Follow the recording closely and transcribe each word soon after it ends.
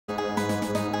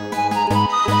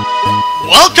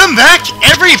Welcome back,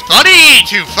 everybody,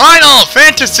 to Final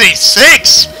Fantasy VI!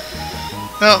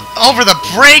 Well, over the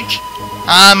break,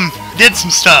 did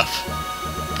some stuff.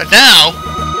 But now,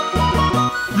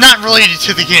 not related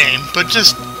to the game, but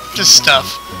just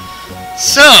stuff.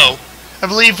 So, I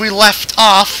believe we left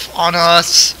off on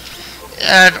us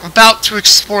about to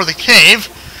explore the cave.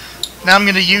 Now I'm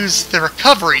going to use the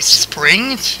recovery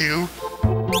spring to,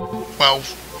 well,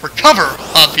 recover,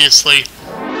 obviously.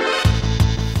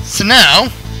 So now,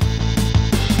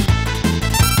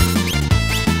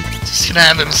 just gonna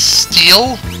have him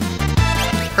steal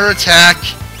her attack,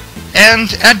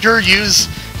 and Edgar use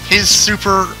his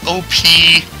super OP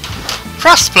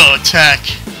crossbow attack.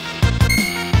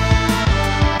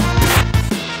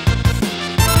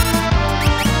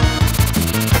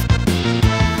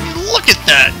 Look at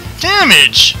that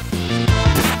damage!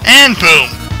 And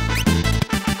boom!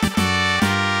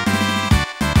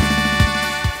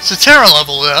 So Terra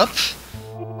leveled up.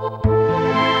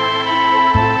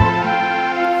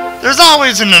 There's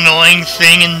always an annoying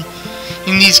thing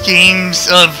in these games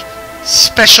of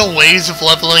special ways of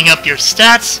leveling up your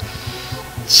stats.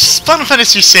 Final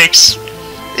Fantasy VI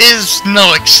is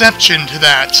no exception to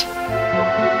that.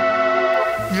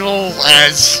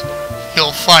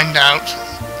 You'll find out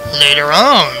later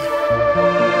on.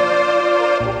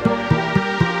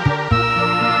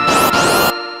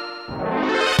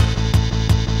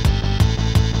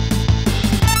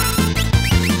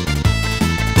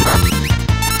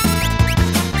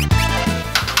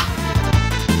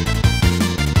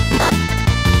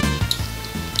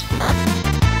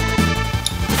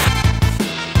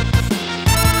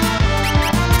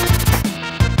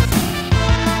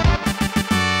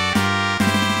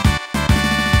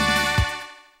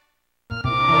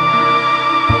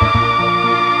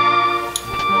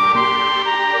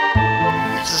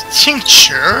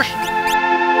 Tincture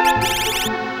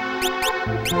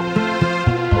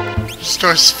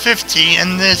restores 50,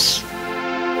 and this...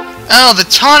 Oh, the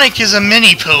tonic is a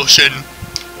mini potion.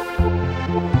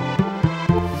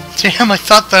 Damn, I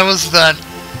thought that was the...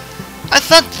 I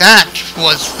thought that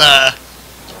was the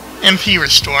MP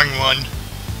restoring one.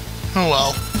 Oh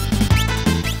well.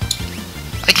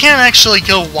 I can't actually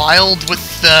go wild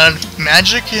with the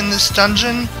magic in this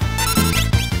dungeon,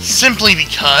 simply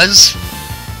because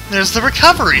there's the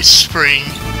recovery spring.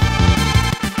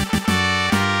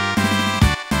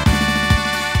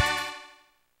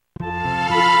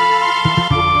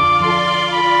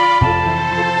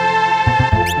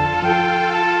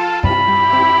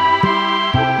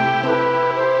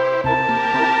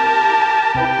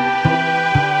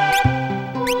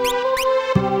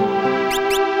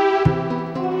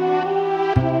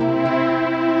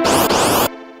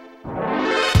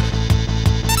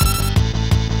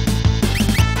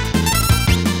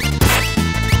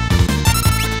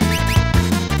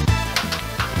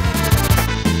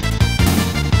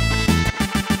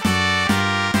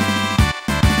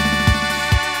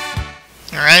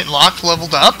 Alright, Locke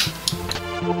leveled up.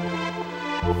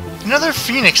 Another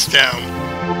Phoenix down.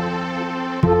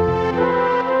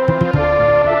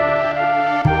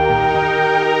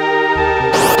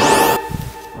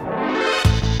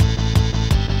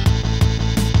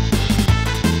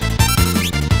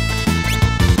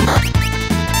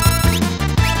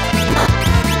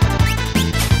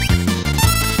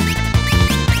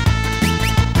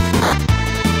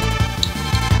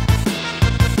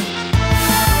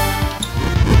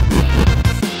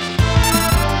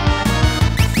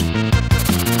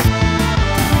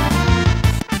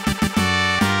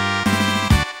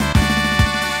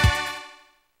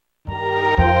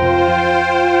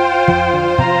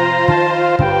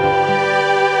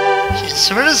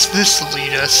 So where does this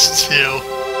lead us to?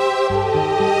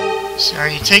 So are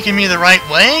you taking me the right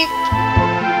way?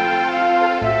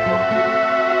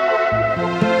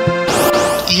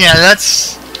 Yeah,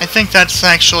 I think that's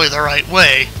actually the right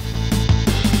way.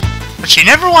 But you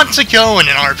never want to go in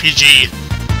an RPG.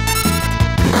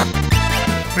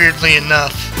 Weirdly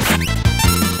enough.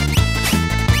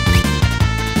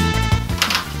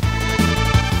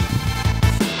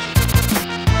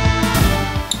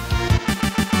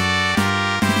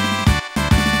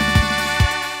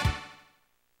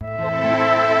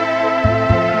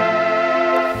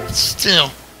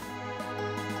 Still.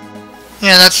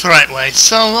 Yeah, that's the right way.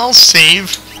 So I'll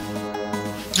save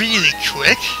really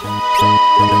quick.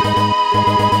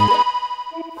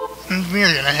 And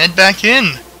we're gonna head back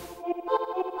in.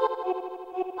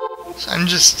 So I'm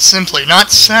just simply not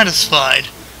satisfied.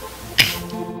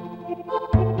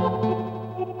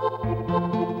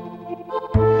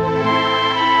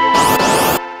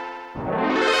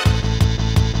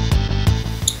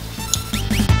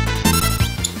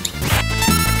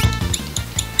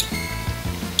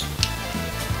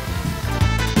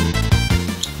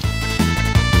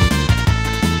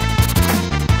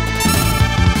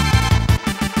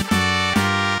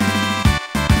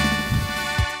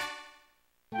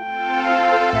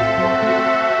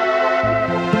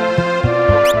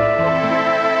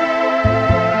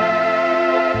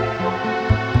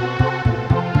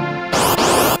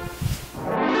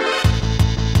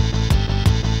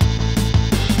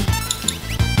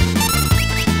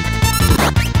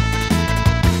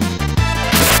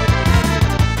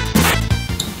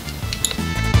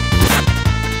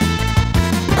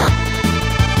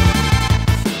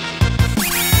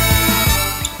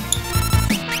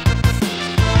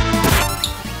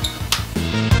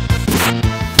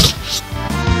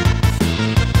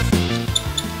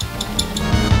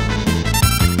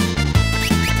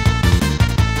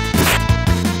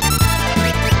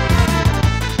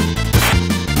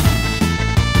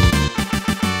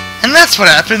 And that's what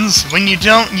happens when you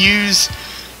don't use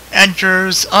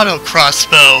Edgar's auto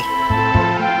crossbow.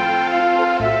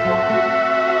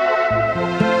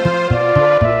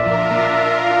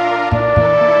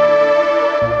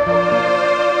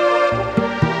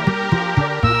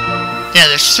 Yeah,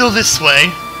 they're still this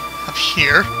way. Up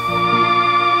here.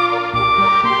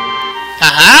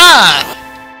 Aha!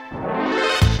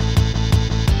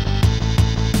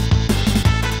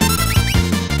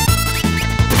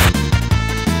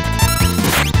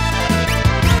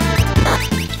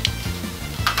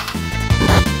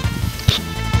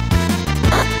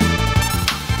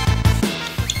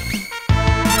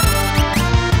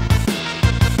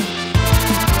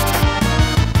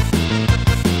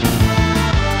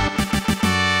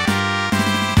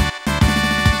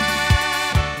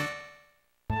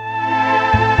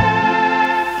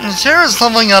 Terra's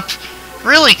leveling up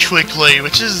really quickly,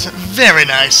 which is very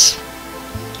nice.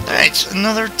 Alright,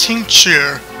 another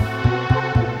tincture.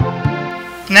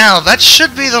 Now, that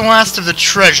should be the last of the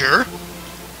treasure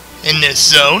in this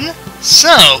zone.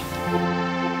 So,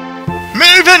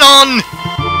 moving on!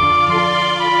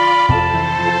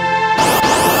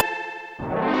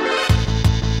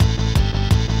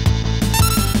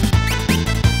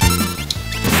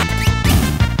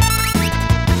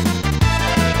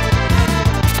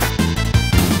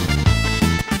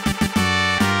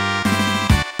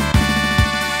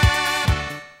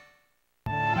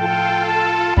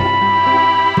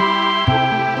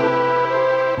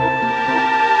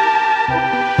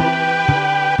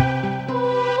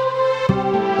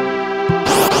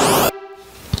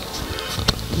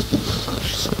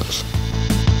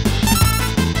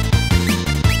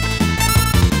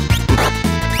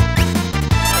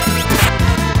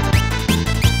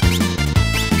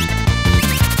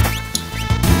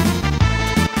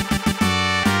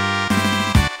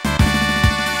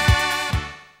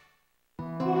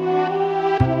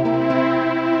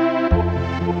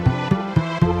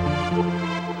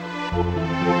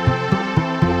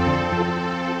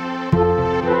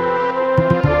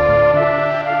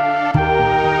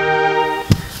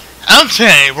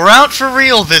 Okay, we're out for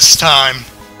real this time.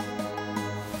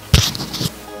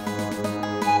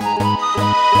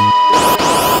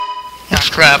 Ah,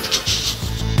 crap.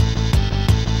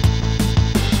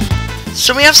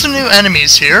 So we have some new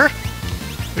enemies here,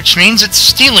 which means it's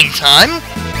stealing time.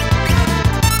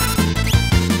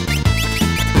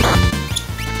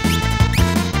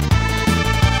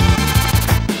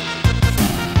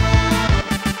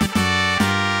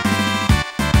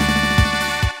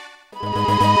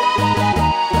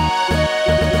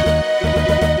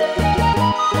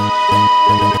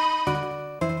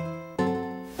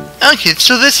 Okay,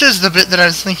 so this is the bit that I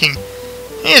was thinking.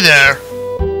 Hey there.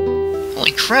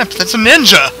 Holy crap, that's a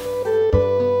ninja!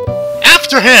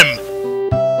 After him!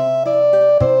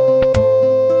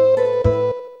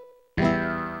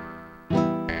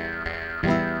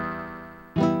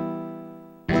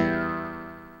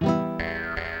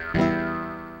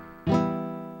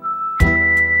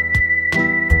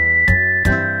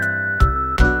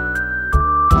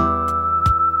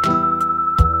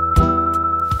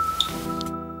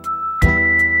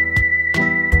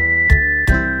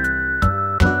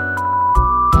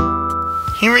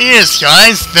 Here he is,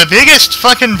 guys, the biggest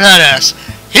fucking badass.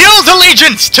 He owes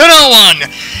allegiance to no one,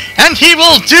 and he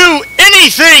will do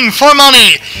anything for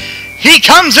money. He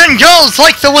comes and goes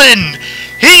like the wind.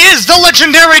 He is the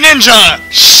legendary ninja,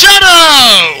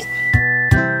 Shadow!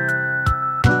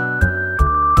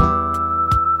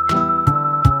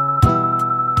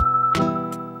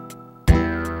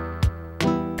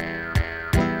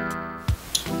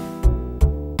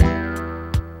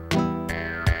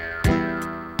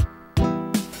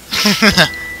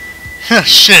 Oh,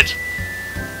 shit.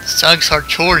 Sucks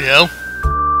hardcore, yo.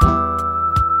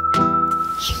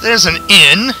 So there's an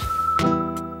inn.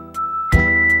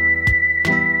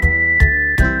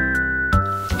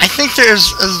 I think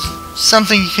there's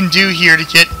something you can do here to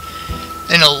get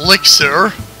an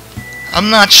elixir. I'm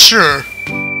not sure.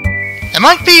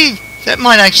 That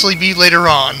might actually be later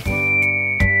on.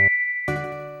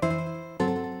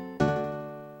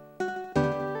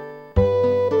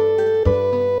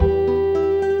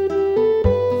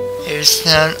 There's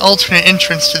an alternate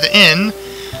entrance to the inn.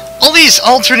 All these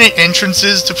alternate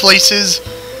entrances to places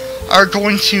are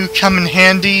going to come in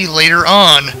handy later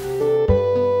on.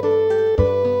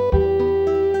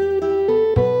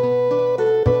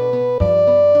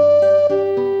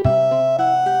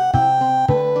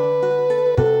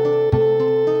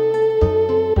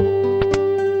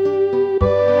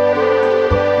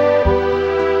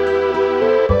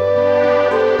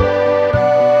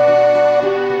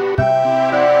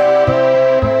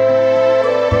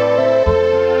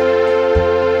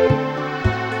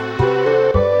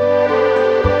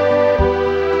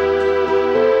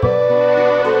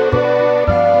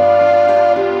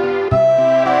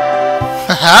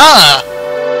 Aha!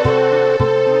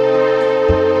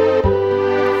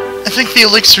 I think the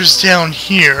elixir's down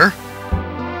here.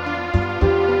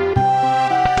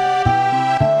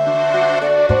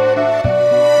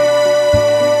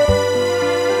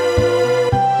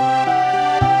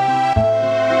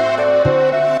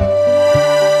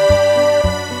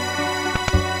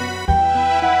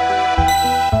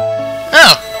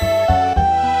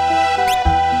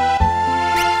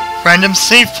 Random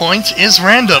save point is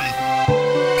random.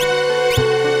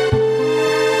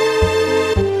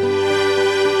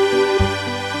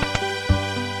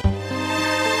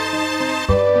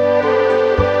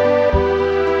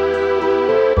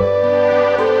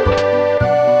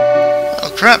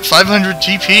 Oh crap, 500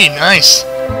 GP, nice.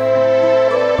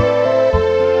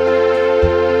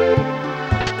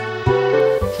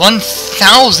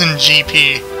 $1,000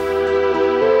 GP.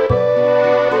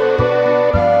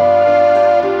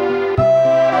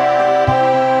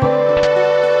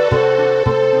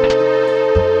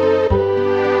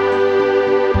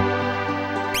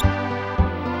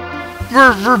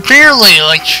 We're barely,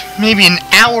 like, maybe an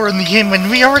hour in the game when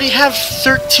we already have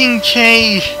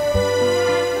 13k.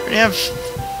 We have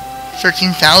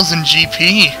 13,000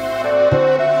 GP.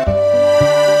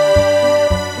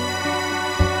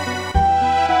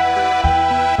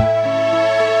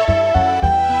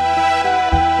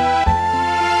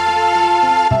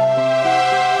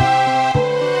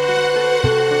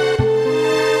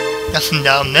 Nothing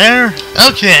down there.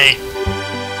 Okay.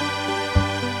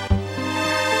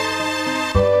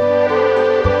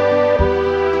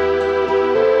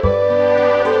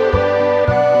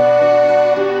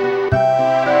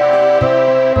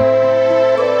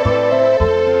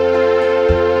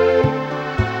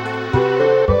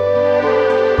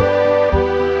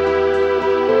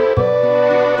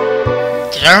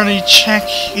 Did I already check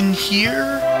in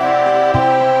here?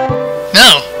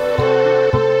 No.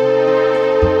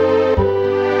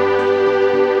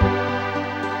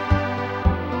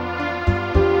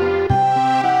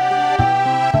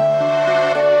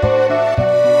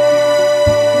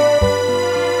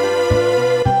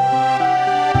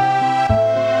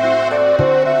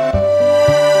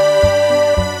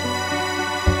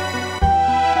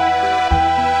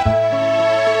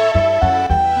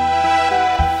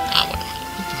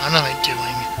 What am I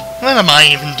doing? What am I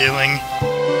even doing?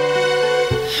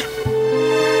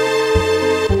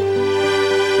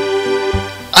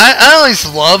 I always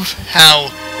love how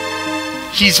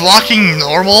he's walking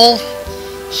normal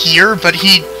here, but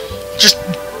he just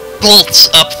bolts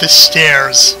up the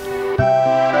stairs.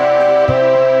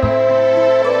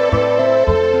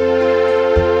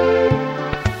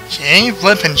 Okay,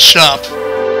 weapon shop.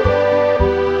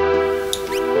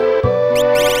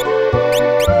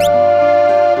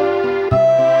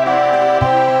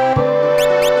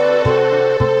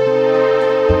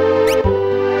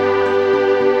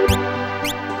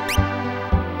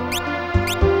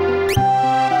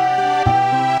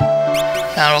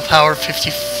 Battle Power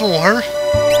 54.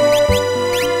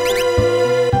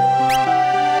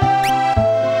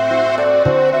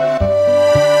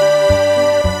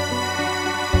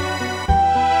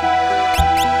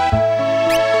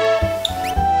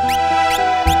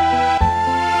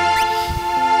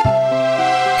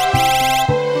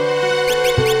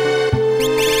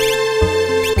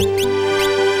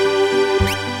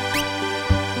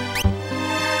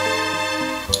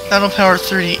 Battle Power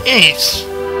 38.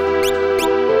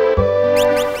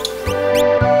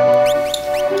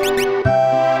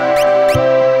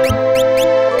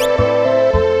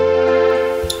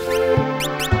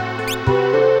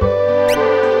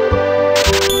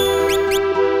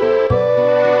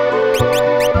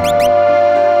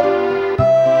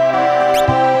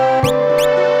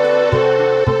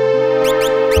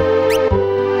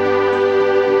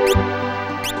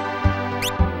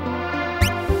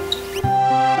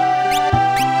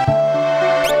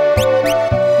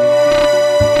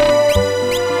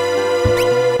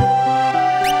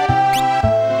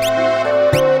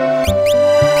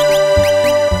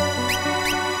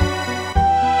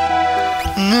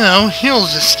 No, he'll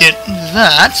just get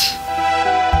that.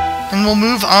 And we'll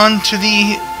move on to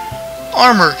the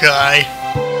armor guy.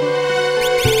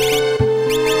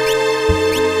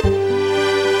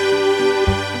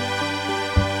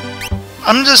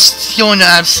 I'm just going to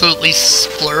absolutely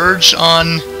splurge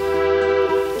on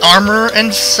armor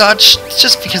and such,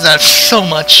 just because I have so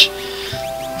much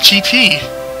GP.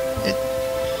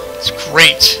 It's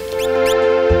great.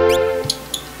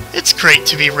 It's great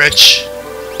to be rich.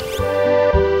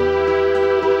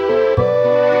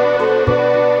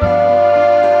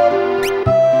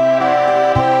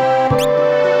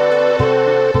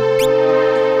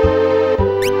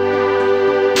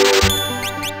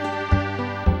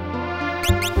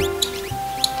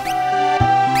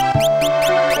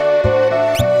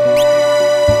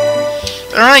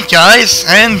 Alright guys,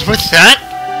 and with that,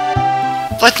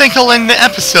 I think I'll end the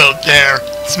episode there.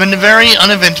 It's been a very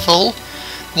uneventful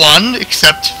one,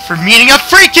 except for meeting a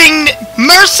freaking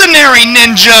mercenary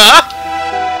ninja!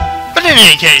 But in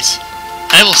any case,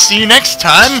 I will see you next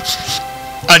time.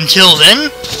 Until then,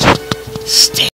 stay